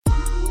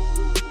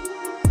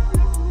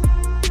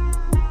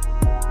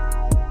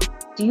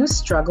Do you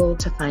struggle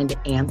to find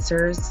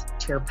answers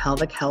to your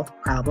pelvic health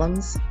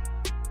problems?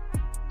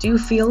 Do you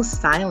feel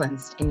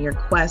silenced in your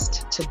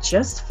quest to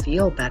just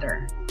feel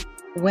better?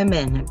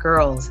 Women,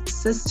 girls,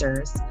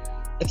 sisters,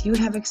 if you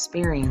have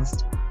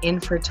experienced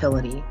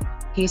infertility,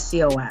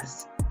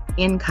 PCOS,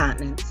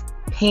 incontinence,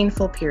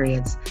 painful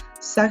periods,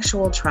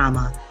 sexual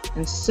trauma,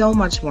 and so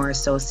much more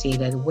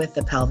associated with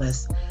the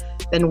pelvis,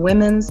 then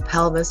Women's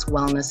Pelvis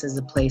Wellness is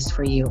a place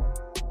for you.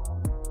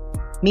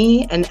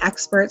 Me and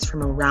experts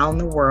from around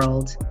the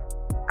world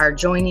are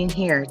joining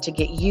here to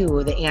get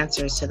you the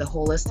answers to the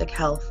holistic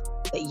health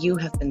that you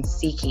have been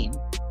seeking.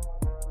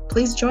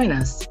 Please join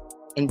us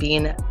in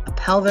being a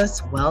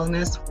pelvis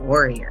wellness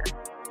warrior.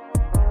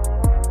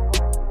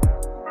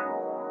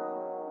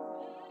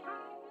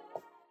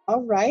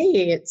 All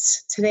right.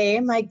 Today,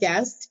 my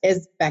guest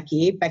is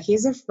Becky.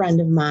 Becky's a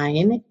friend of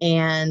mine,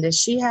 and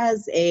she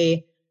has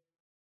a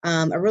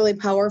really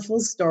powerful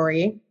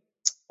story.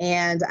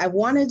 And I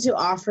wanted to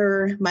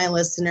offer my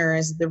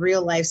listeners the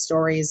real life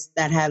stories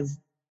that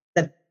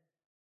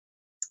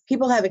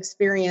people have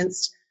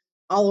experienced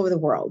all over the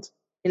world,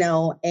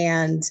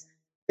 and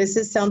this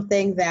is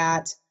something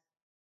that,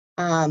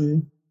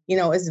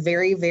 is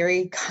very,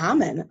 very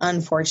common,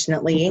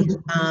 unfortunately.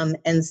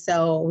 And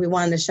so we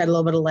wanted to shed a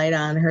little bit of light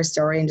on her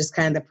story and just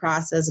kind of the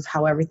process of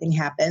how everything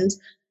happened.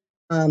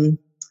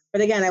 But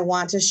again, I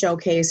want to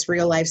showcase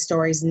real life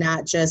stories,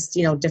 not just,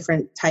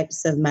 different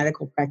types of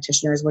medical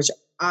practitioners, which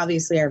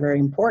obviously are very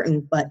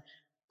important, but,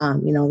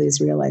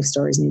 these real life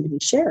stories need to be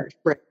shared.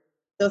 Right.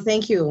 So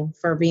thank you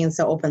for being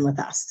so open with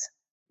us.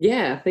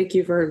 Yeah, thank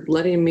you for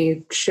letting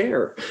me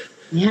share.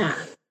 Yeah.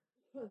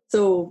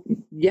 So,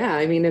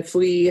 if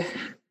we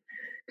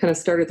kind of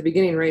start at the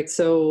beginning, right?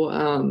 So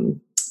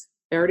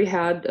I already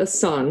had a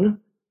son.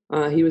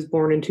 He was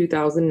born in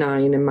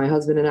 2009, and my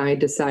husband and I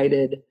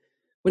decided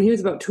when he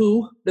was about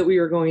 2 that we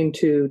were going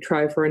to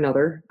try for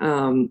another.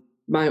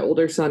 My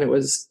older son, it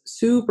was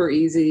super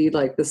easy.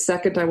 Like the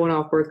second I went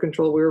off birth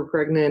control, we were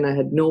pregnant. I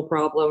had no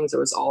problems. It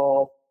was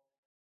all,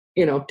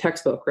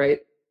 textbook, right?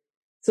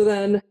 So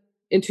then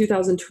in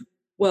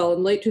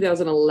late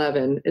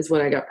 2011 is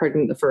when I got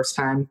pregnant the first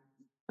time.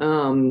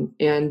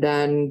 And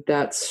then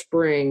that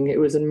spring, it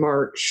was in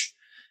March,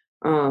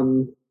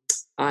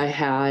 I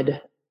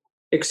had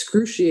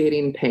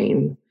excruciating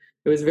pain.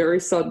 It was very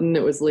sudden.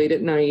 It was late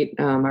at night.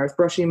 I was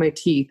brushing my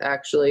teeth,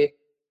 actually,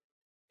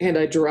 and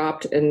I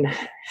dropped and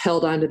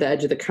held onto the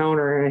edge of the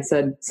counter, and I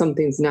said,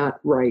 something's not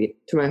right,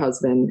 to my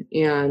husband.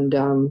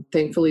 And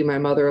thankfully, my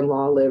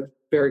mother-in-law lived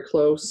very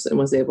close and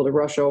was able to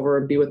rush over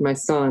and be with my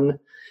son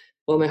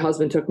while my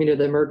husband took me to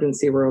the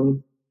emergency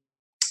room.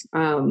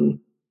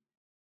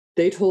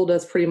 They told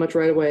us pretty much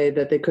right away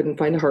that they couldn't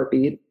find a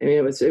heartbeat. I mean,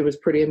 it was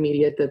pretty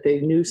immediate that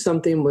they knew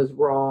something was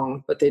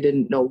wrong, but they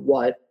didn't know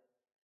what.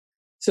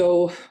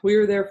 So we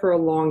were there for a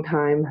long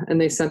time,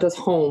 and they sent us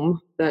home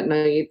that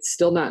night,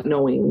 still not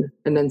knowing,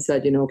 and then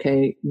said,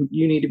 okay,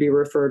 you need to be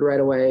referred right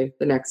away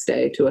the next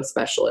day to a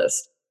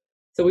specialist.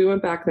 So we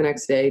went back the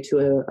next day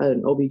to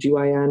an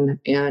OBGYN,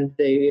 and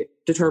they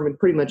determined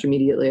pretty much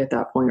immediately at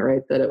that point,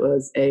 right, that it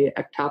was a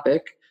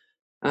ectopic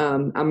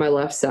on my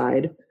left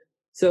side.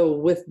 So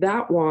with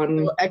that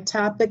one... So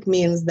ectopic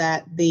means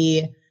that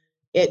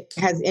it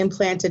has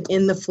implanted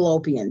in the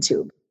fallopian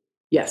tube.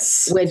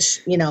 Yes.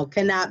 Which,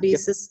 cannot be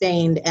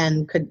sustained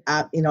and could,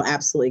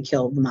 absolutely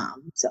kill the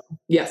mom. So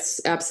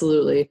yes,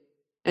 absolutely.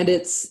 And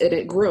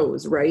it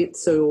grows, right?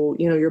 So,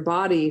 your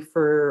body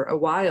for a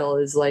while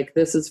is like,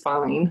 this is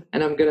fine,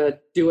 and I'm going to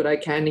do what I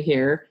can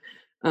here,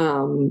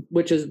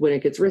 which is when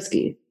it gets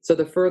risky. So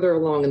the further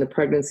along in the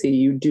pregnancy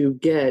you do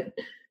get,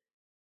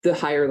 the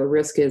higher the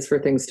risk is for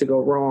things to go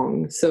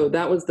wrong. So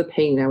that was the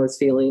pain I was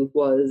feeling.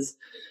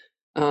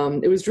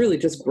 It was really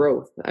just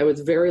growth. I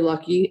was very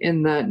lucky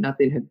in that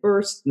nothing had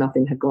burst,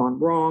 nothing had gone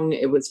wrong.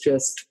 It was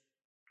just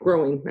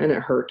growing, and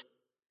it hurt.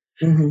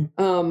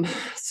 Mm-hmm.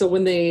 So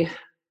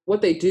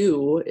what they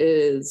do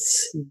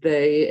is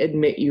they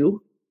admit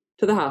you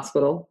to the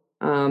hospital.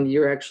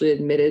 You're actually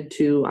admitted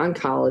to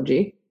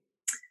oncology,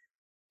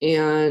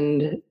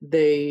 and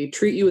they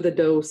treat you with a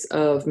dose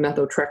of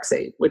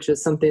methotrexate, which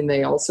is something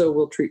they also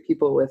will treat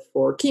people with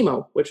for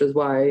chemo, which is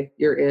why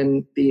you're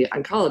in the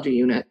oncology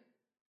unit.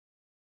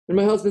 And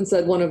my husband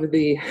said one of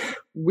the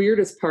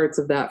weirdest parts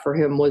of that for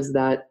him was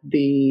that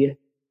the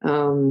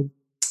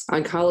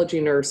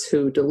oncology nurse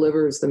who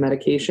delivers the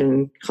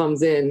medication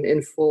comes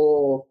in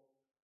full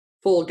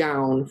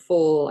gown,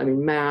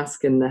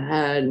 mask and the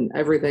head and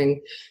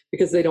everything,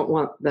 because they don't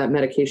want that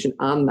medication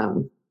on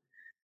them.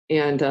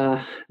 And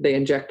they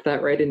inject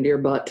that right into your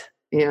butt.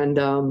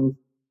 And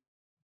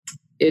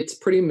it's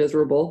pretty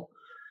miserable.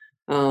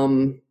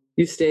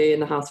 You stay in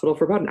the hospital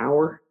for about an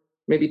hour,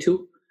 maybe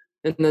 2.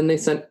 And then they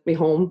sent me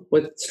home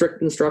with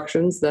strict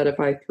instructions that if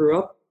I threw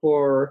up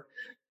or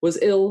was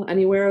ill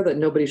anywhere, that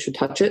nobody should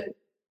touch it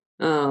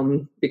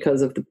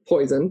because of the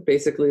poison,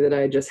 basically, that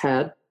I just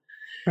had.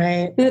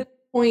 Right. At that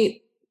point,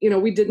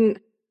 we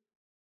didn't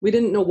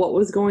know what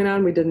was going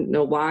on. We didn't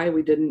know why.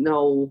 We didn't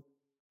know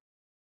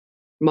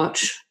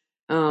much.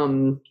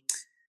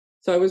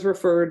 So I was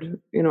referred,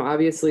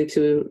 obviously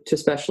to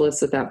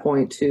specialists at that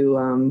point,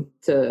 to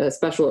a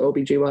special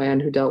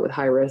OBGYN who dealt with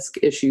high risk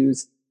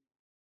issues.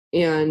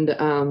 And,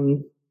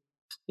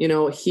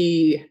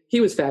 he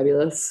was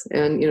fabulous.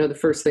 And, the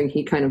first thing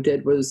he kind of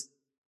did was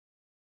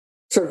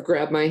sort of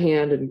grab my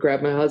hand and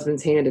grab my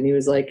husband's hand. And he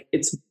was like,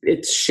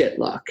 it's shit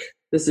luck.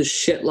 This is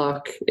shit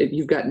luck.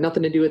 You've got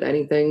nothing to do with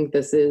anything.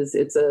 It's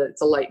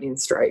a lightning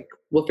strike.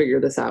 We'll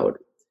figure this out.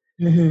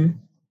 Mm-hmm.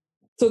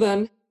 So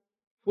then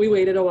we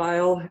waited a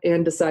while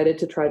and decided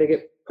to try to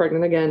get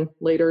pregnant again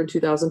later in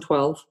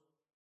 2012,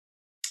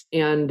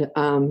 and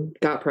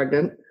got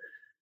pregnant.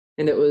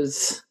 And it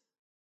was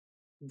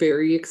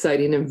very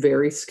exciting and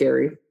very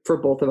scary for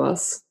both of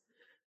us.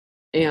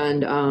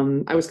 And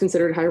I was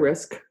considered high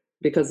risk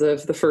because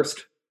of the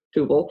first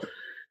tubal.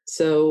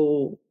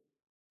 So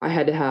I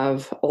had to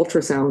have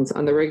ultrasounds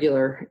on the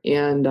regular,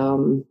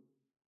 and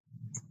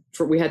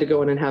we had to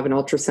go in and have an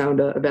ultrasound,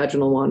 a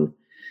vaginal one.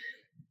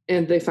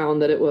 And they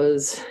found that it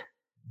was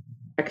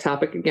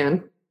ectopic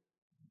again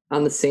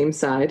on the same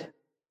side.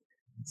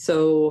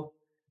 So,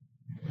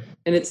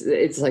 and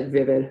it's like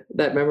vivid.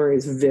 That memory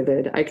is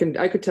vivid. I can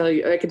tell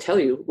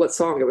you what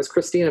song it was.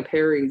 Christina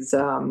Perri's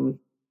the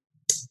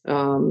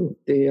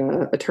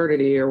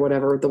Eternity or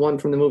whatever, the one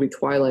from the movie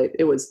Twilight.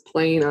 It was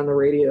playing on the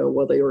radio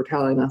while they were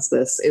telling us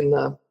this in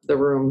the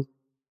room.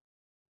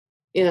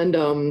 And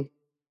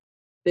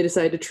they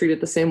decided to treat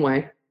it the same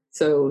way.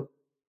 So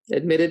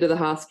admitted to the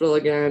hospital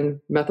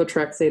again,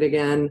 methotrexate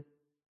again,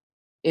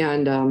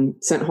 and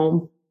sent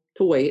home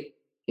to wait.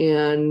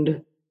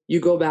 And you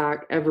go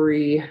back I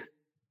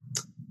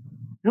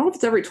don't know if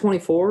it's every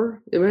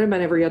 24. It might have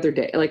been every other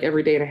day, like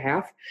every day and a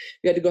half.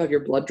 You had to go have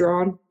your blood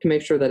drawn to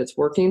make sure that it's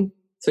working.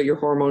 So your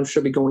hormones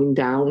should be going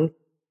down.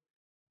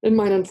 And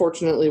mine,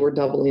 unfortunately, were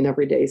doubling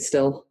every day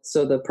still.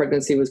 So the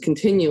pregnancy was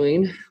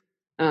continuing.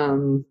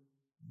 And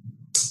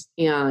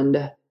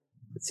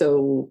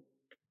so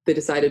they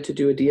decided to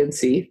do a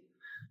D&C,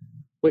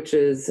 which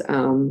is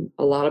a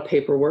lot of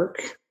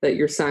paperwork that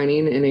you're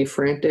signing in a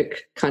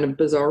frantic, kind of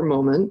bizarre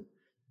moment.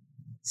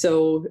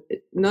 So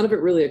none of it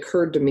really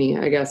occurred to me,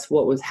 I guess,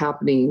 what was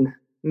happening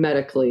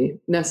medically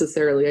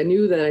necessarily. I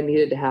knew that I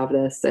needed to have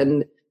this,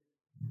 and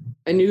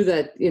I knew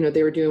that,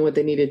 they were doing what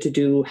they needed to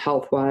do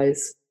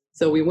health-wise.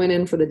 So we went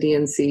in for the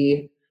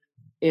D&C,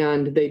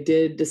 and they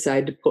did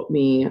decide to put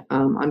me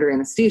under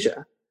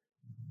anesthesia.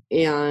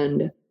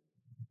 And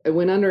I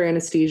went under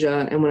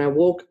anesthesia, and when I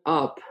woke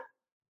up,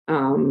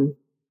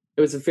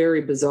 it was a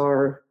very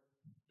bizarre,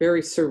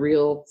 very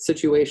surreal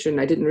situation.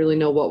 I didn't really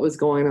know what was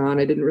going on.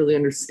 I didn't really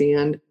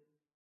understand.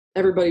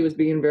 Everybody was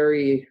being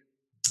very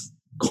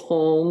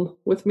calm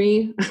with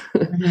me.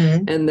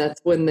 Mm-hmm. And that's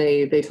when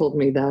they told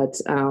me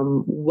that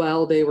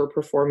while they were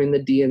performing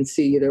the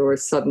D&C, there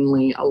was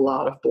suddenly a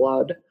lot of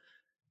blood.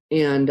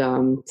 And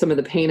some of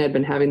the pain I'd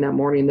been having that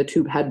morning, the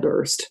tube had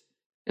burst,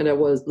 and I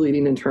was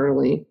bleeding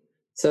internally.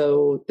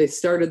 So they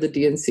started the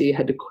D&C,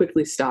 had to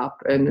quickly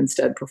stop and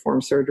instead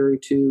perform surgery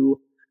to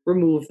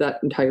remove that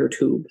entire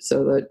tube,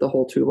 so that the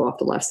whole tube off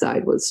the left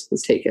side was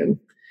taken.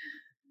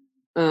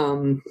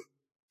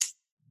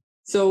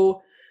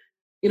 So,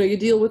 you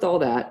deal with all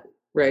that,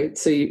 right?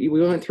 So we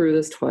went through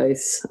this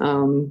twice.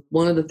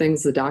 One of the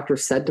things the doctor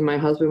said to my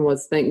husband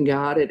was, thank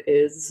God it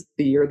is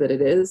the year that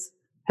it is.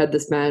 Had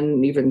this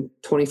been even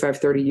 25,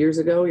 30 years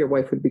ago, your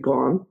wife would be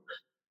gone.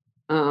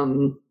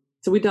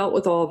 So we dealt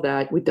with all of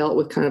that. We dealt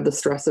with kind of the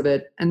stress of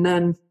it. And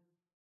then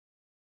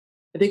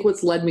I think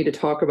what's led me to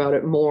talk about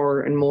it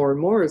more and more and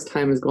more as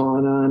time has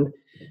gone on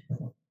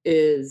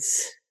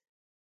is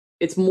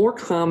it's more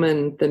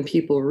common than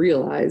people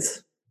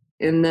realize.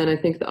 And then I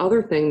think the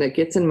other thing that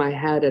gets in my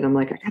head, and I'm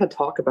like, I got to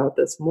talk about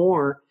this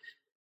more.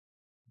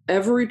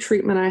 Every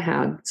treatment I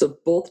had, so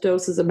both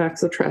doses of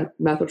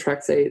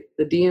methotrexate,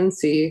 the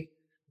D&C,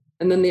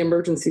 and then the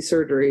emergency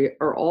surgery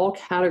are all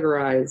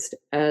categorized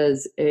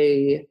as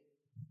a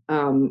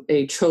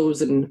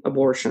chosen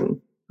abortion.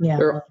 Yeah.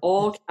 They're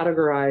all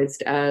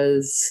categorized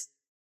as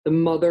the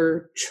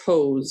mother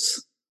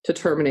chose to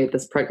terminate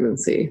this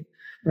pregnancy.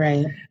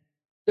 Right.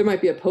 There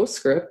might be a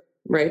postscript,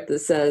 right, that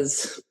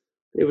says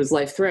it was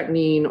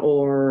life-threatening,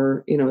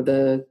 or,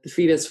 the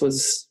fetus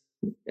was,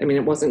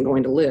 it wasn't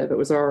going to live. It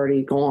was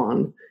already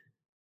gone.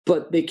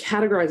 But they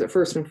categorize it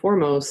first and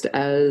foremost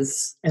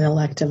as an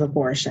elective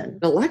abortion.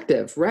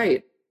 Elective,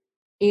 right.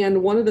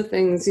 And one of the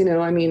things,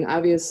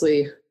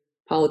 obviously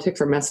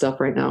politics are messed up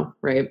right now,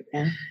 right?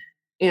 Yeah.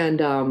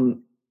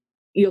 And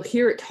you'll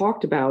hear it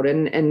talked about,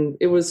 and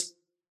it was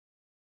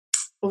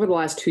over the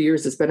last 2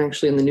 years, it's been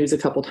actually in the news a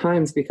couple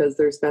times, because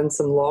there's been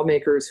some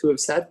lawmakers who have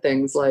said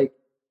things like,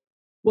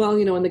 well,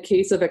 in the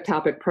case of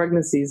ectopic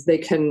pregnancies, they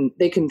can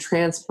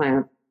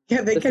transplant.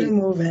 Yeah, they can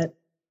move it.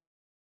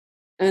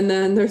 And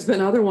then there's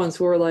been other ones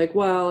who are like,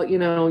 well, you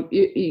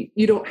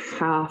don't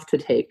have to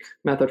take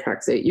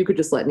methotrexate. You could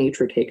just let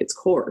nature take its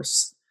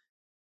course.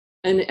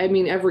 And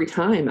every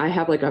time I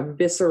have like a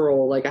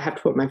visceral, like I have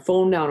to put my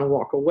phone down and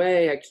walk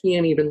away. I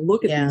can't even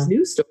look at these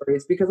news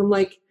stories, because I'm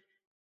like,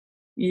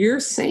 you're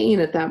saying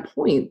at that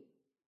point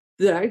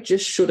that I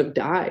just should have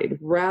died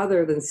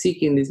rather than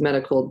seeking these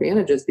medical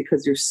advantages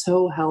because you're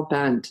so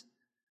hell-bent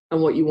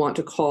on what you want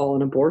to call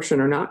an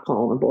abortion or not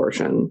call an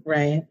abortion.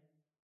 Right.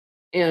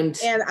 And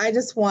I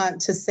just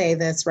want to say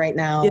this right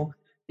now,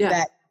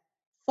 that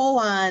full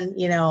on,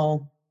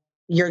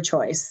 your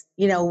choice,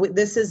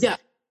 this is,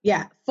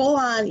 full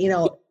on,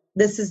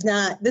 this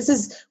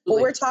is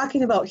what we're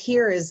talking about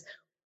here is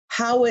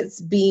how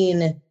it's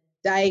being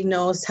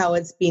diagnosed, how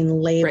it's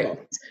being labeled.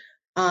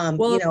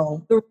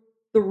 Right.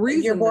 The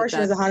reason your abortion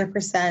is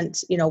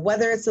 100%,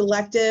 whether it's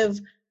elective,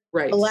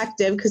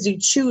 because you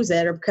choose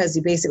it or because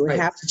you basically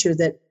have to choose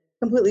it,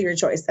 completely your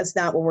choice. That's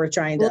not what we're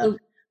trying to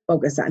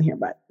focus on here,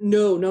 but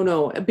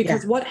no.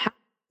 Because what happens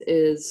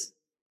is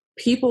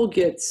people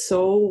get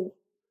so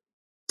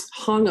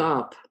hung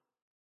up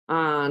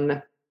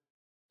on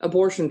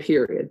abortion,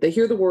 period. They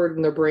hear the word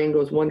and their brain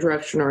goes one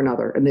direction or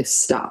another and they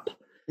stop.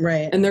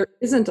 Right. And there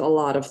isn't a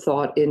lot of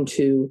thought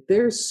into,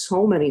 there's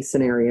so many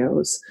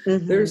scenarios.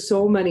 Mm-hmm. There's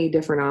so many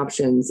different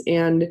options.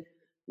 And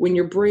when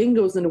your brain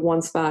goes into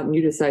one spot and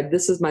you decide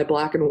this is my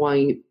black and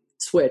white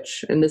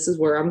switch and this is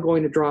where I'm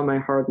going to draw my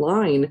hard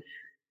line,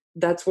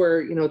 that's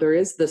where, there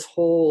is this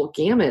whole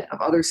gamut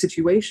of other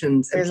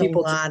situations. There's and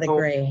people a lot of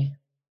gray.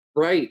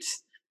 Right.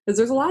 Because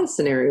there's a lot of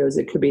scenarios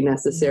it could be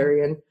necessary.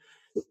 Mm-hmm. And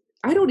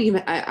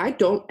I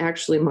don't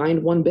actually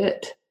mind one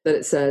bit that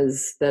it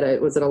says that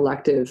it was an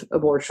elective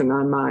abortion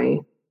on my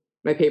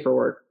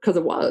paperwork, because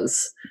it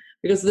was.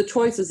 Because the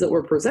choices that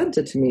were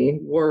presented to me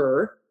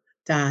were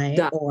die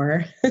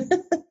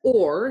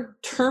or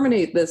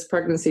terminate this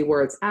pregnancy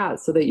where it's at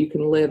so that you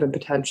can live and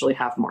potentially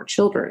have more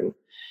children.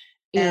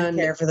 And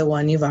care for the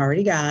one you've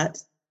already got.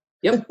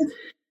 Yep.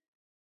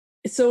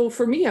 So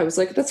for me, I was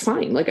like, that's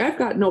fine. Like, I've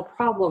got no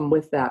problem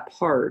with that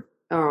part.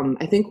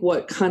 I think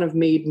what kind of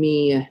made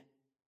me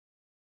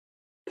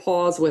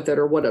pause with it,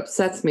 or what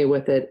upsets me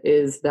with it,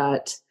 is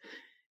that,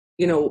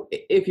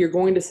 if you're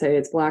going to say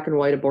it's black and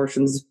white,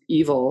 abortion's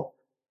evil,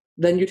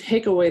 then you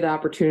take away the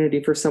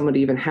opportunity for someone to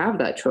even have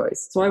that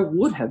choice. So I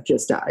would have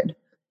just died.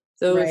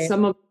 So if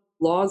some of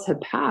the laws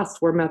had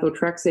passed where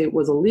methotrexate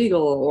was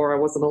illegal, or I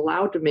wasn't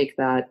allowed to make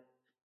that,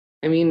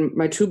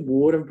 my tube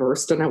would have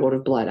burst and I would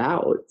have bled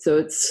out. So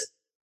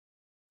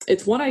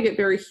it's one I get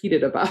very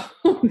heated about.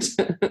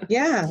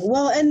 Yeah.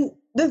 Well, and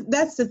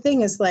that's the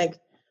thing is, like,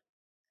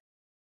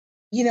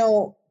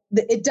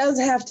 it does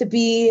have to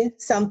be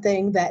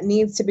something that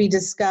needs to be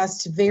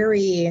discussed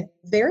very,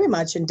 very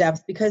much in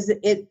depth because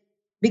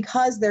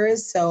there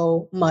is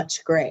so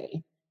much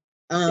gray.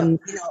 Another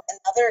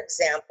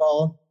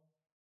example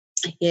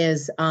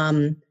is,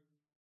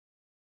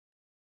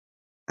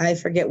 I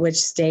forget which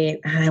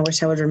state, I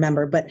wish I would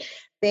remember, but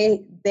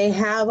they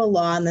have a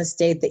law in the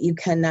state that you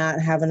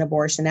cannot have an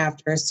abortion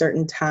after a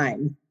certain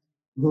time.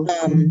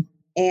 Mm-hmm.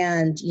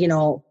 And,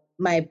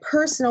 my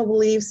personal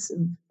beliefs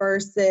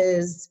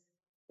versus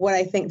what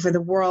I think for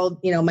the world,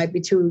 might be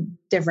two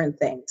different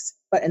things.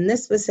 But in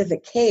this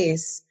specific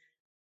case,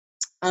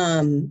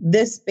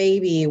 this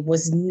baby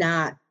was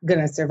not going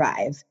to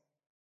survive.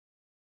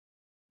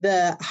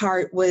 The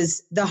heart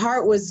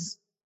was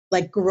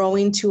like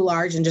growing too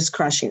large and just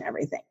crushing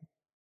everything.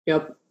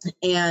 Yep.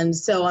 And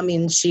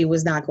so, she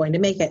was not going to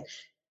make it.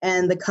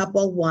 And the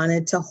couple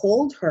wanted to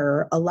hold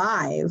her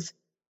alive,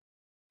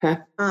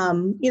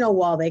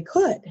 while they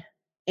could.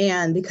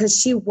 And because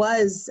she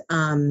was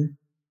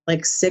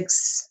like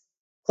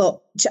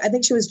I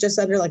think she was just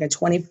under like a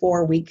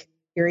 24-week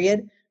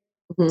period.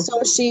 Mm-hmm.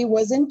 So she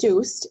was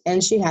induced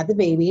and she had the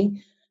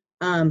baby.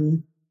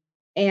 And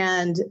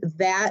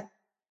that,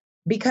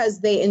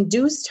 because they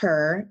induced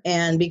her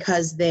and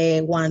because they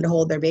wanted to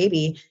hold their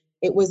baby,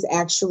 it was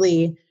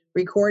actually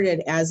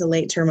recorded as a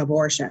late-term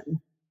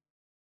abortion.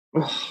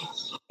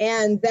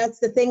 And that's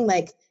the thing,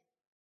 like,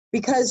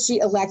 because she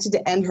elected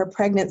to end her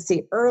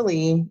pregnancy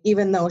early,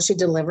 even though she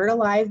delivered a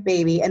live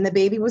baby and the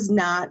baby was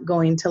not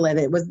going to live.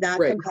 It was not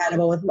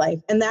compatible with life.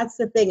 And that's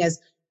the thing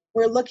is,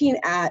 we're looking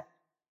at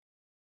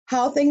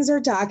how things are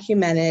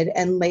documented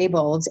and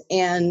labeled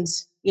and,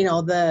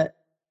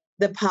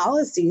 the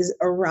policies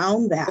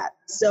around that.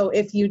 So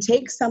if you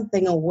take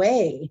something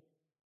away,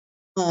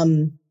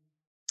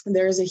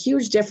 there's a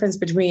huge difference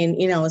between,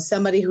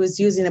 somebody who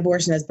is using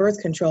abortion as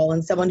birth control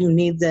and someone who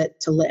needs it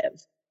to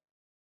live.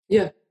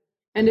 Yeah.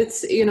 And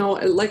it's,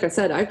 like I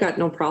said, I've got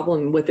no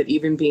problem with it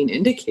even being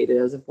indicated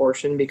as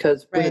abortion,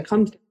 because when it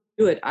comes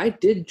to it, I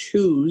did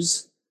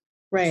choose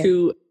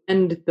to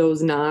end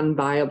those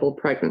non-viable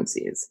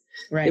pregnancies.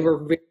 Right. They were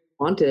very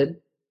wanted,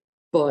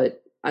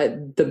 but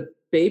the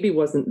baby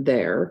wasn't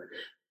there,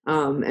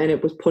 and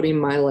it was putting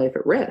my life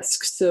at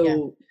risk.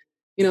 So,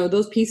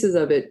 those pieces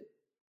of it,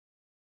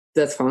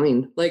 that's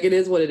fine. Like, it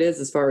is what it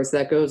is as far as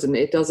that goes. And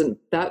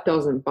that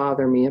doesn't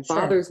bother me. It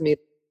bothers me.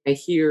 I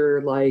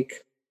hear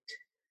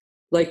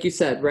like you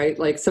said, right?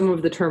 Like some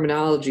of the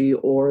terminology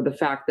or the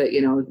fact that,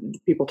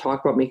 people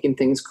talk about making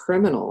things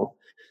criminal.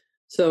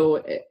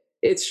 So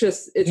it's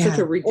such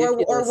a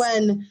ridiculous. Or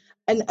when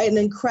an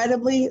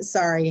incredibly,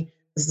 sorry,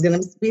 this is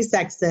going to be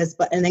sexist,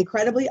 but an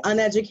incredibly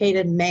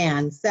uneducated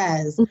man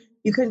says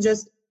you can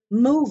just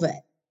move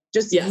it.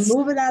 Just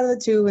move it out of the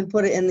tube and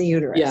put it in the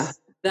uterus. Yeah,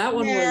 that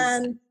one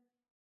was.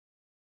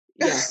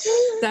 Yeah,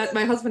 that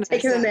my husband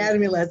take an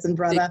anatomy lesson,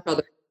 brother.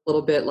 A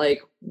little bit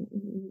like,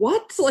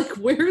 what? Like,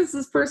 where is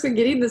this person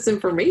getting this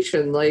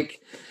information?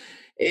 Like,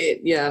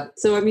 yeah.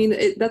 So I mean,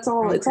 that's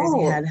all. It's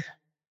all. Head.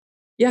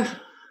 Yeah,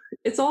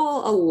 it's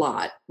all a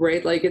lot,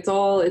 right? Like, it's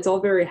all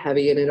very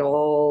heavy, and it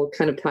all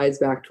kind of ties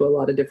back to a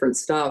lot of different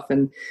stuff.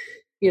 And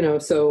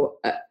so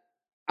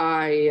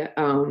I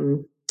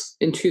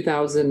in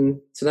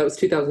 2000, so that was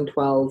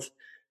 2012,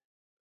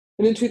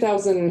 and in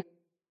 2000,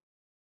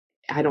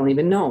 I don't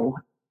even know.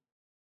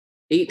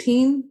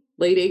 18,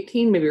 late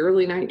 18, maybe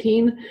early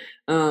 19,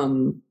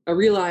 I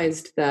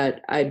realized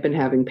that I'd been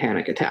having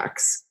panic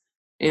attacks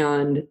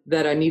and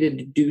that I needed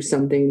to do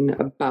something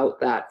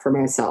about that for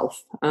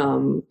myself.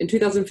 In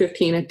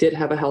 2015, I did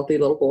have a healthy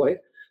little boy.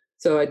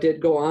 So I did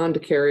go on to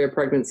carry a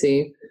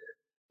pregnancy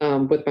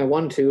with my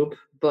one tube.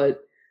 But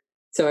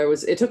so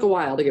it took a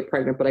while to get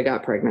pregnant, but I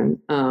got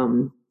pregnant.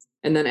 And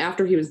then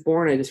after he was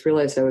born, I just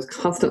realized I was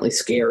constantly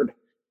scared.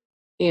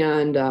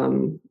 And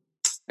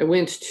I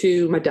went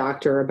to my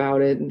doctor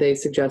about it, and they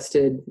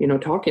suggested,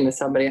 talking to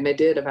somebody, and I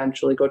did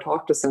eventually go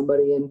talk to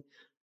somebody. And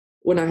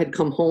when I had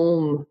come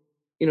home,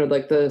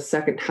 like the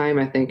second time,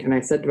 I think, and I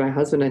said to my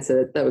husband, I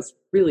said, that was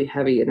really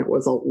heavy and it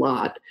was a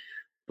lot.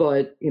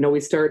 But, we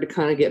started to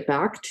kind of get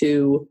back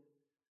to,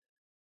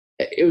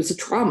 it was a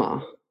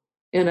trauma.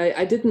 And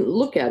I didn't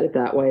look at it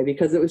that way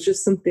because it was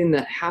just something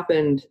that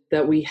happened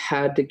that we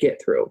had to get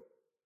through.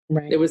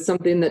 Right. It was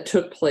something that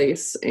took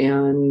place,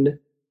 and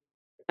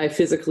I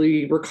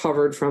physically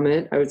recovered from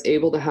it. I was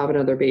able to have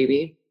another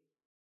baby.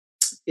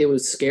 It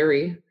was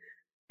scary.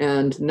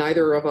 And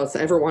neither of us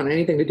ever want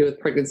anything to do with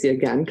pregnancy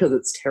again because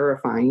it's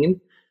terrifying.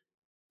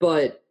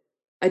 But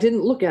I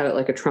didn't look at it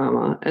like a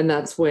trauma. And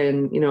that's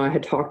when, I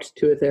had talked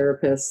to a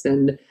therapist,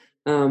 and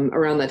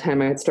around that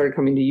time I had started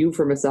coming to you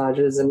for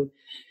massages. And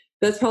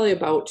that's probably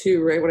about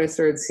too, right when I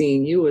started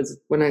seeing you was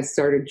when I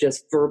started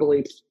just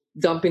verbally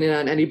dumping it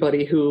on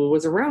anybody who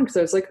was around, because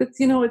I was like, that's,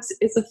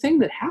 it's a thing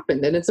that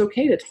happened, and it's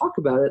okay to talk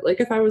about it. Like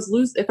if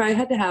I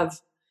had to have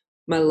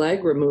my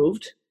leg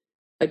removed,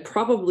 I'd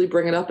probably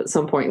bring it up at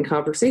some point in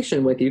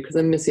conversation with you because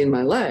I'm missing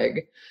my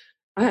leg.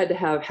 I had to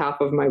have half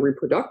of my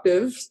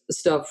reproductive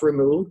stuff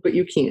removed, but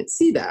you can't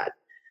see that.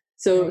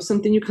 So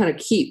something you kind of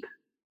keep.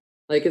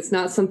 Like, it's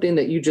not something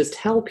that you just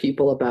tell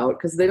people about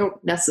because they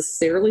don't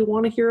necessarily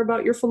want to hear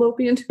about your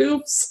fallopian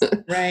tubes.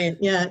 Right.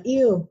 Yeah.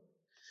 Ew.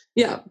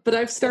 Yeah, but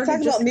I've started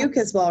talking about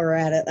mucus while we're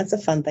at it. That's a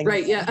fun thing.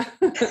 Right. Yeah.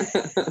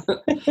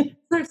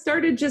 I've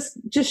started just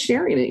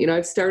sharing it.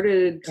 I've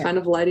started kind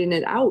of letting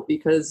it out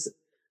because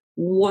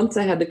once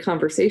I had the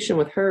conversation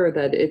with her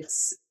that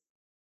it's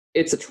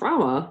a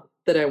trauma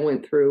that I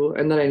went through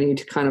and that I need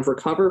to kind of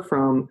recover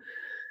from,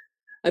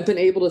 I've been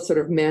able to sort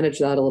of manage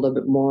that a little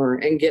bit more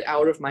and get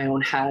out of my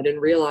own head and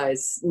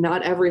realize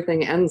not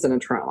everything ends in a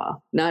trauma.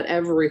 Not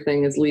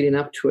everything is leading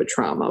up to a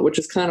trauma, which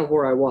is kind of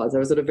where I was. I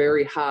was at a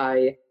very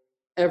high,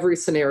 every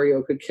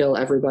scenario could kill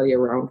everybody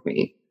around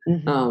me.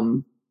 Mm-hmm.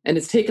 And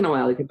it's taken a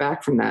while to get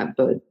back from that,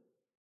 but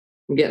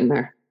I'm getting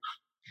there.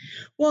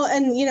 Well,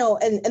 and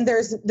and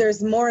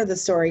there's more of the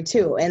story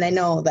too. And I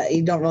know that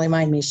you don't really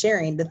mind me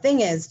sharing. The thing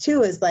is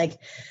too, is like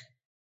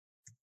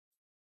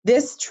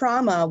this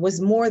trauma was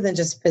more than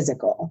just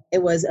physical.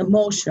 It was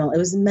emotional. It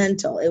was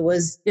mental. It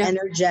was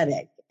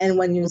energetic. And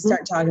when you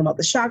start talking about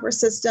the chakra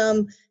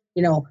system,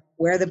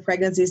 where the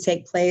pregnancies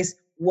take place,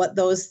 what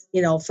those,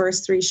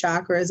 first three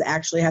chakras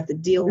actually have to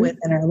deal with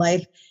in our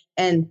life.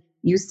 And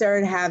you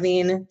started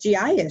having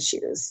GI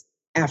issues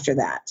after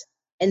that,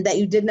 and that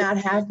you did not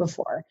have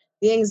before.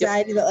 The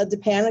anxiety that led to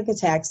panic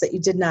attacks that you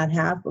did not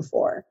have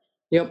before.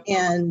 Yep.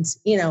 And,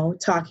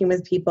 talking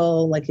with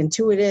people like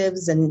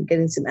intuitives and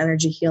getting some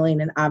energy healing,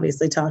 and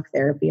obviously talk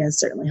therapy has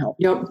certainly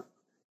helped. Yep.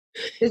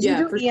 Did you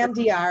do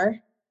EMDR?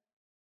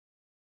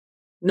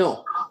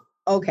 No.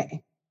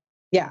 Okay.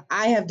 Yeah,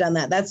 I have done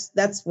that.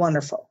 That's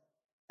wonderful.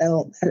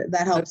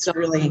 That helps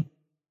really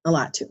a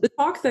lot too. The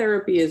talk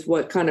therapy is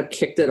what kind of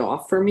kicked it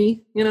off for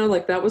me.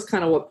 That was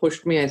kind of what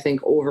pushed me, I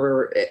think,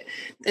 over it.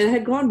 And I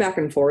had gone back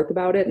and forth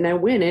about it. And I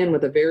went in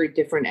with a very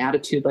different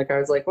attitude. Like I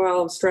was like,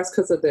 well, I'm stressed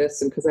because of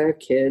this and because I have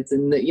kids.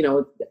 And,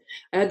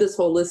 I had this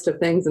whole list of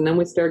things. And then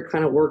we started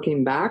kind of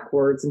working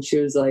backwards. And she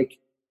was like,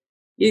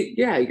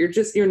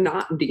 you're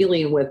not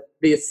dealing with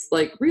this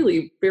like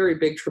really very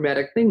big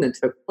traumatic thing that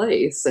took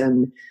place.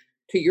 And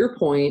to your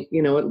point,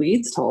 it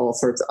leads to all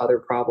sorts of other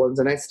problems.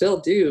 And I still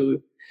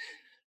do.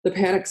 The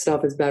panic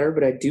stuff is better,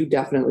 but I do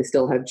definitely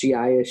still have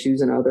GI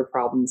issues and other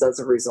problems as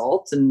a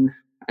result. And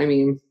I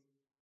mean,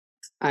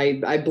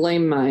 I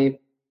blame my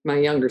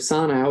younger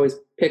son. I always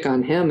pick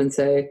on him and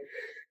say,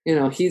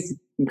 he's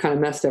kind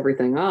of messed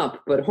everything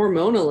up. But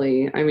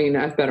hormonally, I mean,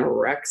 I've been a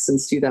wreck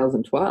since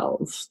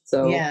 2012.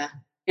 So I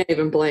can't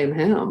even blame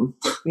him.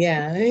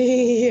 Yeah.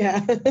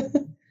 Yeah.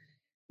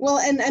 Well,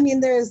 and I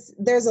mean, there's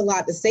a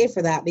lot to say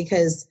for that,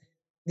 because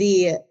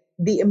the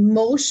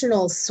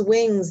emotional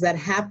swings that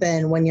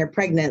happen when you're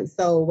pregnant.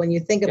 So when you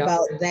think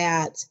about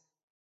that,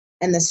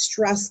 and the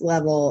stress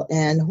level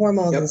and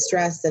hormones and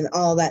stress and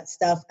all that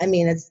stuff. I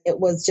mean, it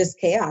was just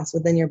chaos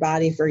within your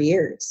body for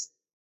years.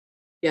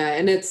 Yeah.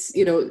 And it's,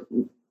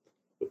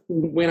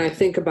 when I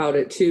think about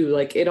it too,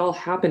 like it all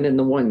happened in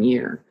the 1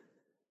 year.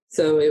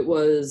 So it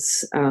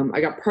was,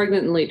 I got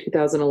pregnant in late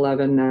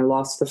 2011 and I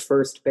lost the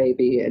first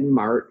baby in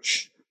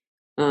March.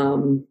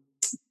 And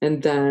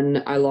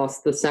then I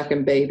lost the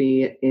second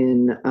baby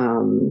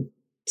in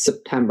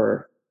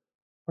September.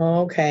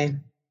 Okay.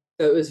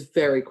 So it was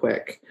very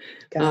quick.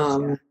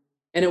 Gotcha.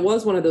 And it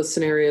was one of those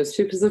scenarios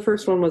too, because the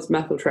first one was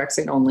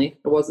methotrexate only.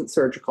 It wasn't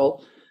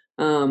surgical.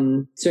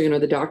 So,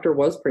 the doctor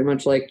was pretty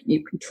much like,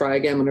 you can try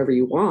again whenever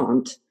you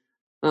want.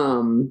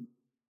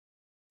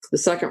 The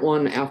second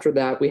one after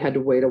that, we had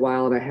to wait a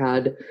while, and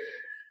I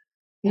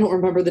don't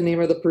remember the name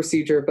of the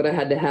procedure, but I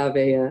had to have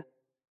a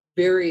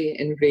very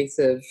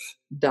invasive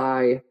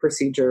dye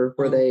procedure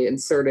where they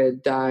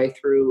inserted dye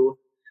through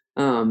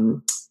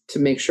to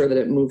make sure that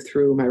it moved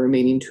through my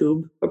remaining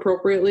tube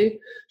appropriately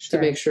to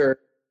make sure.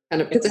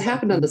 And because it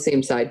happened on the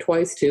same side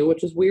twice too,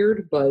 which is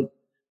weird, but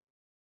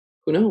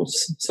who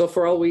knows? So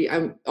for all we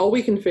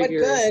can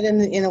figure. But good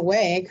in a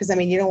way, because I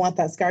mean, you don't want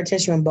that scar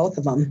tissue in both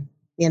of them,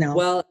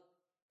 Well,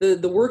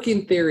 the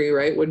working theory,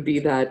 right, would be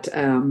that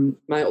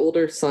my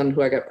older son,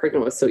 who I got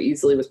pregnant with so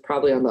easily, was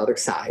probably on the other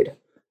side.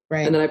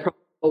 Right. And then I probably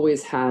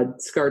always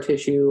had scar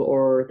tissue,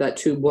 or that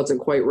tube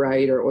wasn't quite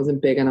right, or it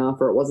wasn't big enough,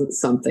 or it wasn't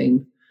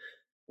something.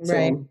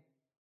 Right. So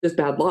just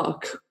bad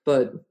luck.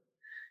 But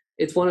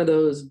it's one of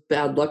those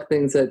bad luck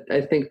things that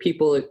I think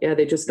people,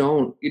 they just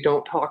you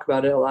don't talk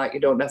about it a lot. You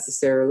don't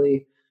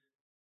necessarily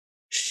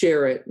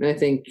share it. And I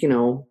think,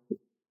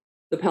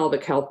 the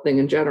pelvic health thing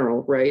in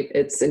general, right?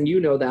 And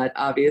that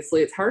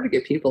obviously it's hard to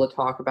get people to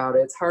talk about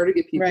it. It's hard to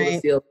get people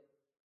to feel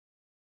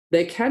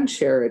they can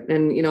share it.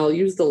 And, I'll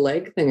use the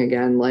leg thing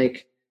again.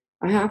 Like,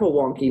 I have a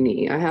wonky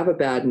knee. I have a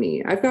bad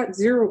knee. I've got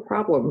zero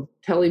problem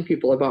telling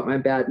people about my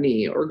bad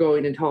knee, or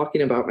going and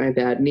talking about my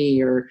bad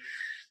knee, or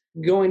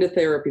going to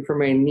therapy for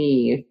my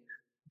knee.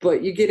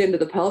 But you get into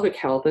the pelvic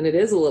health and it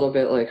is a little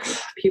bit like,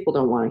 people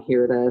don't want to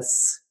hear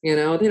this. They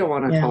don't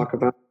want to talk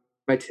about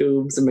my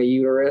tubes and my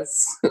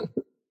uterus.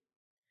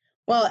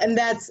 Well, and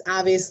that's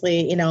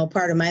obviously,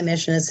 part of my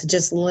mission is to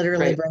just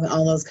literally bring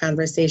all those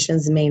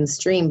conversations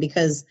mainstream,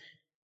 because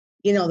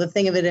the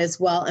thing of it is,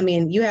 well, I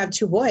mean, you have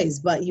 2 boys,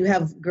 but you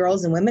have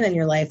girls and women in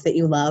your life that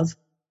you love,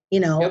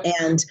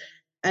 and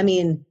I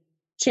mean,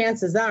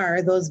 chances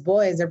are those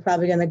boys are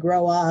probably going to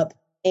grow up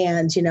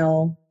and,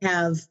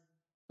 have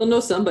they'll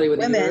know somebody with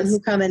women who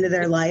come into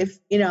their life,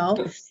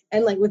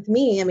 and like with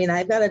me, I mean,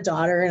 I've got a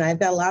daughter and I've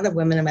got a lot of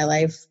women in my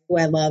life who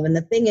I love. And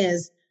the thing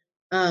is,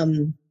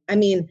 I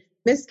mean,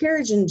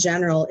 miscarriage in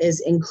general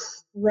is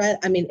incredible.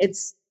 I mean,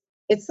 it's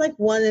like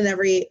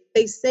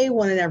they say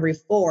 1 in every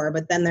 4,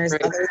 but then there's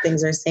other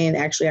things they're saying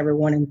actually every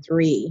 1 in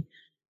 3.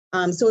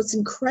 So it's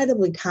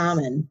incredibly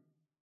common.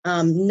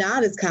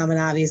 Not as common,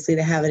 obviously,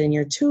 to have it in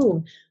your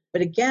tube.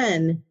 But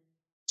again,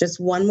 just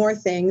one more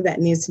thing that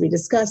needs to be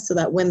discussed so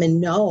that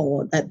women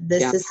know that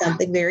this is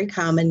something very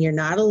common. You're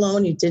not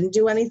alone. You didn't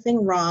do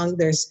anything wrong.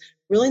 There's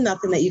really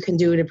nothing that you can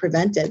do to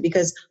prevent it,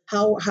 because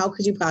how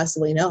could you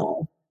possibly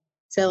know?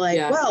 So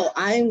well,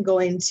 I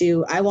want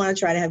to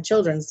try to have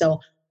children. So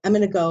I'm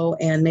going to go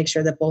and make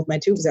sure that both my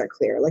tubes are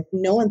clear. Like,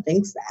 no one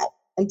thinks that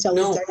until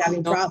we start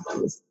having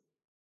problems.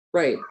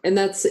 Right. And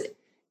that's,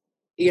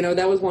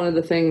 that was one of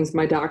the things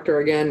my doctor,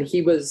 again,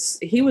 he was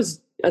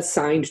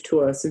assigned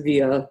to us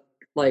via,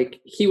 like,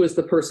 he was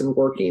the person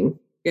working,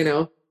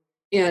 and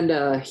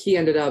he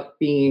ended up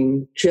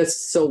being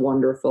just so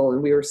wonderful.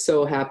 And we were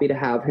so happy to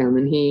have him.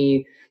 And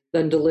he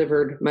then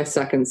delivered my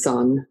second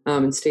son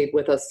and stayed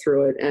with us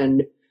through it,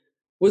 and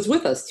was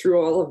with us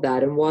through all of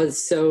that, and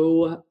was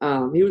so,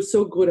 he was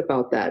so good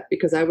about that,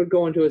 because I would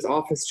go into his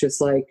office just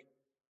like,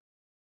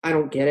 I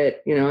don't get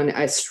it, and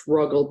I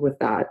struggled with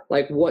that.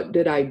 Like, what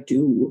did I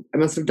do? I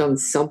must have done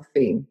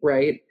something,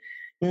 right?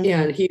 Mm-hmm.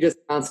 And he just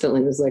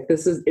constantly was like,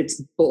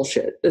 it's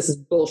bullshit. This is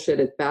bullshit.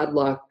 It's bad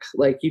luck.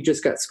 Like, you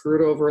just got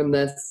screwed over in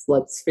this.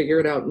 Let's figure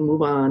it out and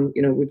move on.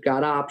 We've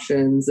got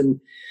options. And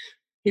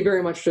he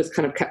very much just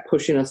kind of kept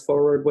pushing us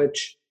forward,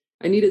 which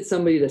I needed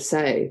somebody to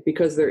say,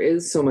 because there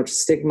is so much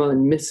stigma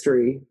and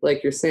mystery,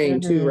 like you're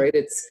saying too, right?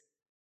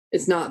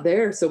 It's not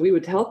there. So we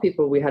would tell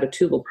people we had a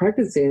tubal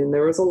pregnancy, and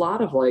there was a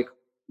lot of like,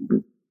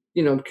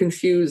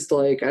 confused,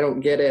 like, I don't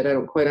get it. I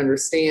don't quite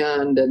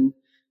understand. And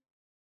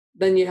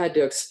then you had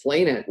to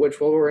explain it, which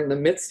while we're in the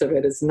midst of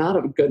it is not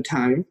a good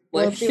time.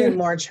 Well, it's even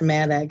more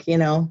traumatic,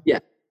 Yeah.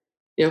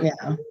 Yep.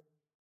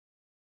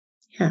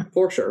 Yeah.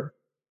 For sure.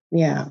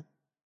 Yeah.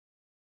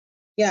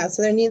 Yeah.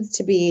 So there needs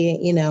to be,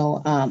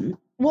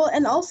 well,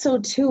 and also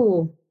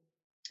too,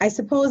 I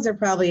suppose there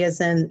probably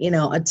isn't,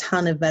 a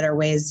ton of better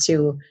ways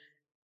to,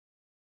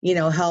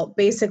 help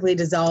basically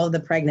dissolve the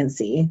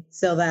pregnancy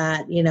so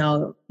that,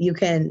 you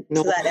can,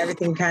 so that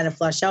everything kind of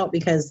flush out,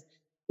 because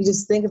you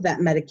just think of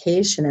that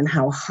medication and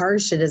how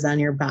harsh it is on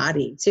your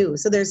body too.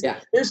 So there's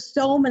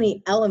so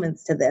many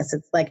elements to this.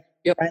 It's like,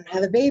 we're going to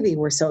have a baby.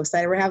 We're so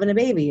excited we're having a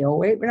baby. Oh,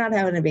 wait, we're not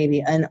having a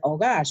baby. And oh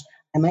gosh,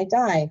 I might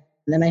die.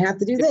 and then I have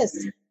to do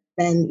this.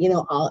 Then,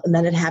 and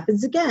then it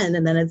happens again,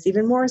 and then it's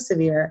even more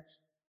severe.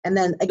 And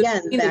then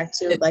again, back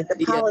to like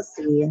the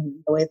policy and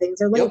the way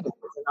things are labeled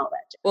and all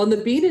that. Well, and the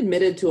being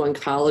admitted to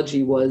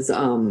oncology was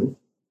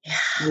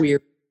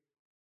weird.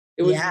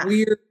 It was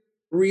weird,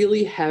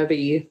 really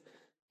heavy.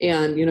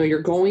 And,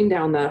 you're going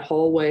down that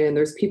hallway and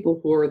there's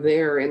people who are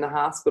there in the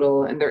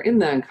hospital and they're in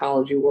the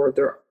oncology ward.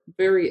 They're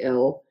very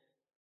ill.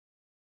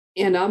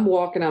 And I'm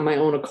walking on my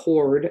own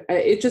accord.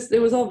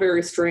 It was all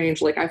very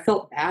strange. Like I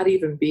felt bad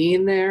even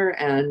being there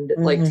and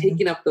like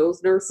taking up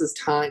those nurses'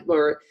 time,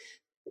 or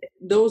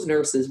those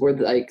nurses were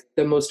like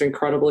the most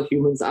incredible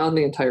humans on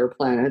the entire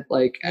planet.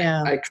 Like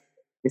I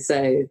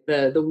say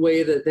the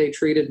way that they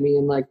treated me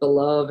and like the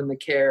love and the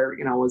care,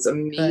 was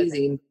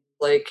amazing.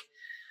 Like,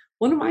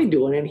 what am I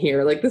doing in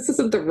here? Like, this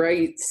isn't the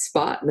right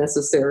spot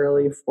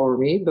necessarily for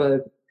me,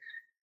 but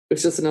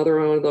it's just another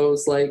one of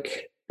those,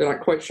 like, they're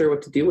not quite sure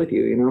what to do with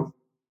you,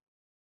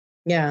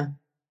 Yeah.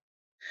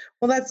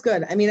 Well, that's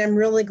good. I mean, I'm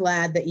really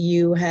glad that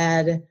you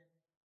had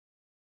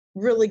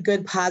really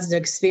good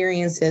positive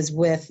experiences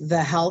with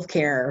the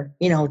healthcare,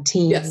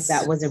 team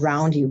that was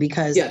around you,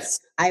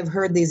 because I've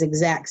heard these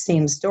exact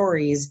same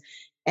stories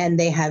and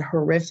they had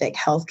horrific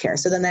healthcare.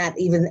 So then that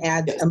even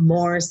adds a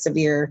more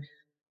severe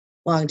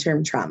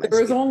long-term trauma. There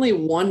was only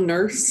one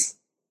nurse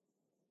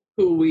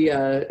who we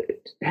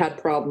had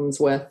problems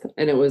with,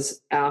 and it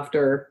was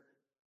after.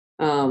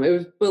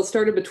 It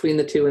started between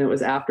the two, and it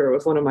was after. It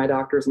was one of my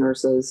doctor's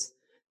nurses,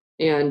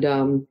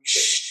 and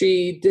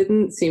she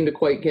didn't seem to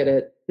quite get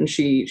it. And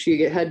she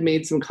had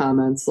made some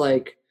comments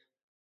like,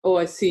 "Oh,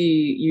 I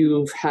see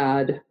you've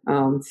had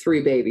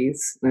 3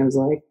 babies," and I was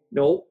like,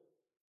 "Nope,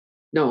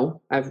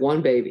 no, I have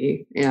 1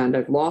 baby, and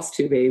I've lost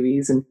 2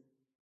 babies." And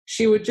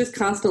she would just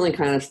constantly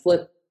kind of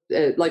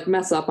like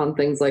mess up on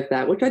things like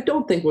that, which I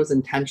don't think was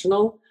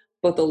intentional.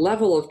 But the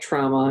level of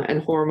trauma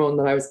and hormone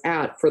that I was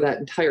at for that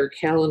entire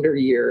calendar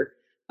year,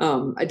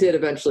 I did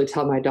eventually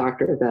tell my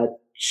doctor that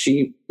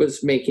she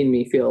was making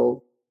me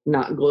feel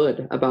not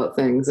good about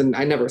things, and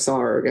I never saw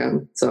her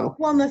again. So,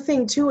 well, and the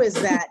thing too is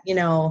that,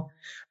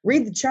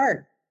 read the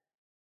chart.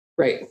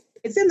 Right.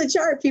 It's in the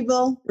chart,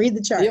 people. Read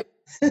the chart. Yep.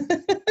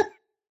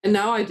 And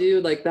now I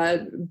do like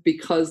that,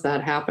 because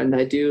that happened.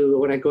 I do,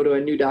 when I go to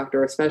a new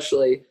doctor,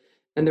 especially,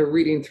 and they're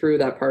reading through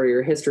that part of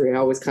your history, I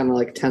always kind of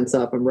like tense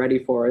up. I'm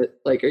ready for it.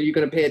 Like, are you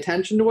going to pay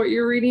attention to what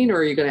you're reading, or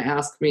are you going to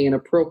ask me an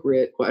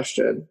appropriate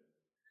question?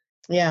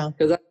 Yeah.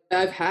 Because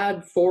I've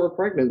had 4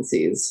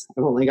 pregnancies.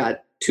 I've only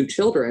got 2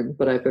 children,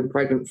 but I've been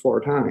pregnant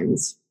 4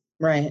 times.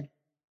 Right.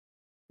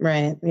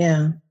 Right.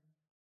 Yeah.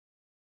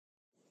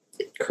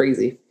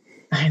 Crazy.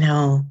 I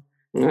know.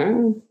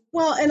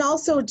 Well, and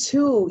also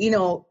too,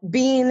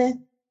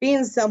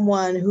 being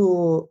someone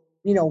who,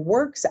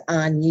 works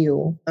on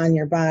you, on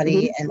your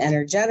body and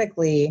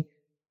energetically.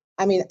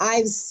 I mean,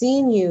 I've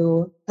seen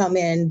you come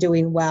in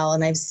doing well,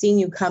 and I've seen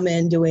you come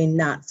in doing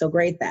not so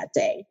great that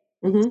day.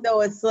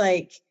 So it's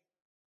like,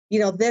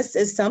 this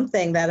is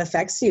something that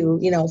affects you,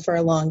 for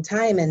a long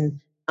time. And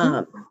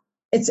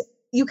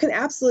you can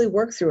absolutely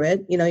work through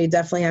it. You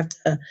definitely have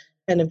to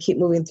kind of keep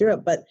moving through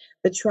it. But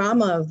the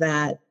trauma of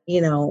that,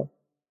 it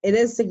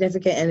is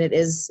significant and it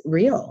is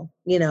real,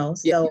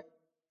 so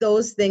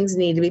those things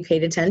need to be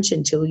paid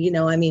attention to,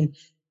 I mean,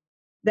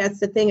 that's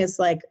the thing. It's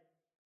like,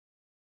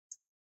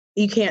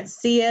 you can't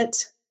see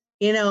it,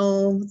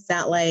 it's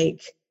not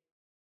like,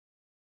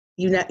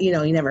 you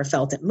never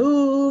felt it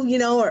move,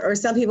 or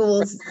some people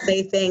will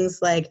say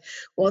things like,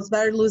 well, it's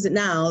better to lose it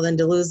now than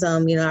to lose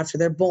them, after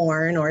they're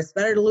born, or it's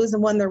better to lose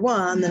them when they're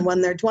 1 than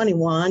when they're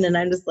 21. And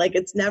I'm just like,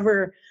 it's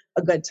never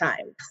a good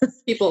time,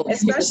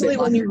 especially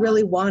when you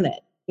really want it,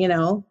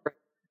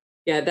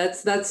 Yeah,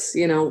 that's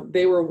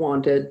they were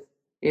wanted.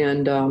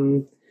 And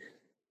the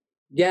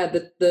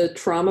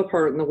trauma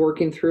part and the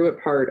working through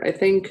it part, I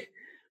think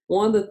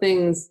one of the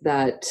things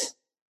that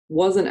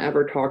wasn't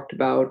ever talked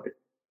about,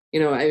 I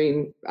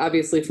mean,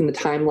 obviously from the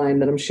timeline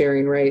that I'm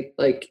sharing, right?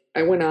 Like,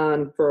 I went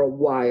on for a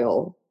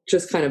while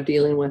just kind of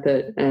dealing with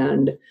it,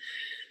 and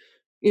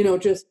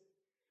just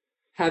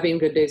having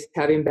good days,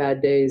 having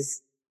bad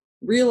days,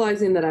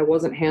 realizing that I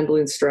wasn't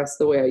handling stress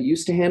the way I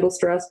used to handle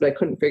stress, but I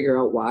couldn't figure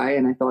out why.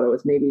 And I thought it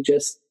was maybe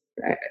just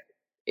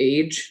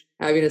age,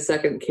 having a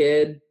second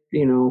kid,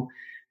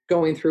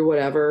 going through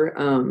whatever.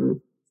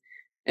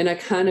 And I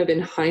kind of,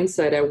 in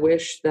hindsight, I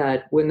wish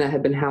that when that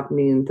had been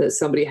happening, that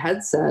somebody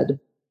had said,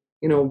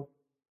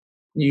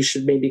 you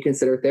should maybe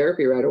consider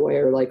therapy right away,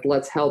 or like,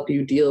 let's help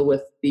you deal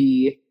with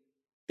the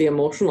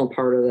emotional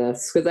part of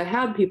this. Because I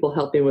had people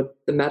help me with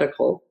the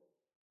medical,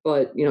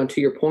 but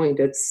to your point,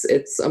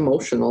 it's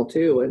emotional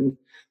too, and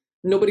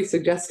nobody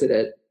suggested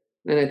it.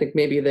 And I think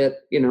maybe that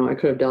I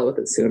could have dealt with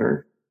it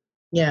sooner.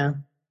 Yeah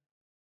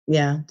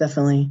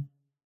definitely.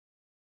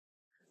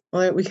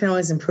 Well, we can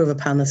always improve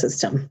upon the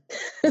system.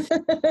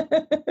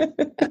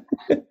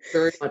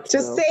 Very much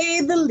to say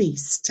the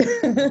least.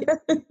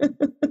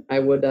 I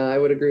would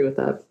agree with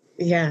that.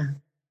 Yeah.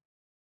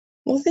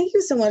 Well, thank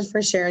you so much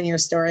for sharing your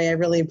story. I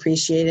really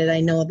appreciate it. I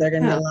know there are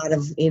going to be a lot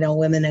of,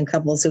 women and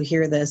couples who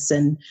hear this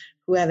and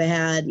who have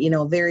had,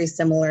 very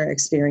similar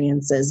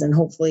experiences, and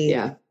hopefully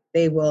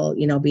they will,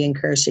 be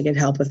encouraged to get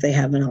help if they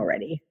haven't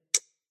already.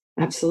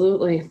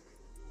 Absolutely.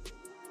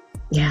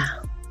 Yeah.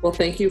 Well,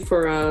 thank you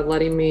for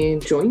letting me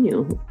join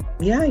you.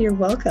 Yeah, you're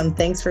welcome.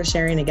 Thanks for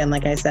sharing again,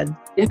 like I said.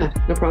 Yeah,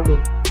 no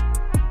problem.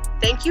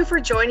 Thank you for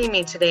joining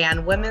me today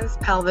on Women's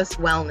Pelvis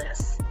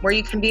Wellness, where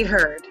you can be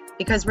heard.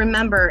 Because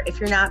remember, if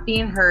you're not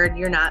being heard,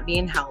 you're not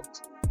being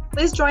helped.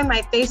 Please join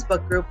my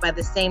Facebook group by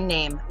the same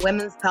name,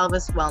 Women's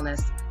Pelvis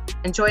Wellness,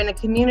 and join a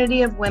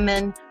community of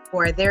women who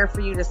are there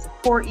for you to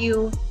support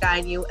you,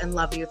 guide you, and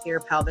love you through your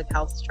pelvic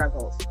health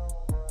struggles.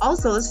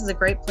 Also, this is a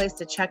great place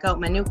to check out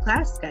my new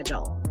class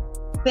schedule.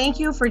 Thank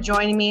you for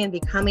joining me and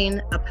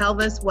becoming a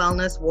pelvis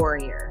wellness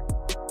warrior.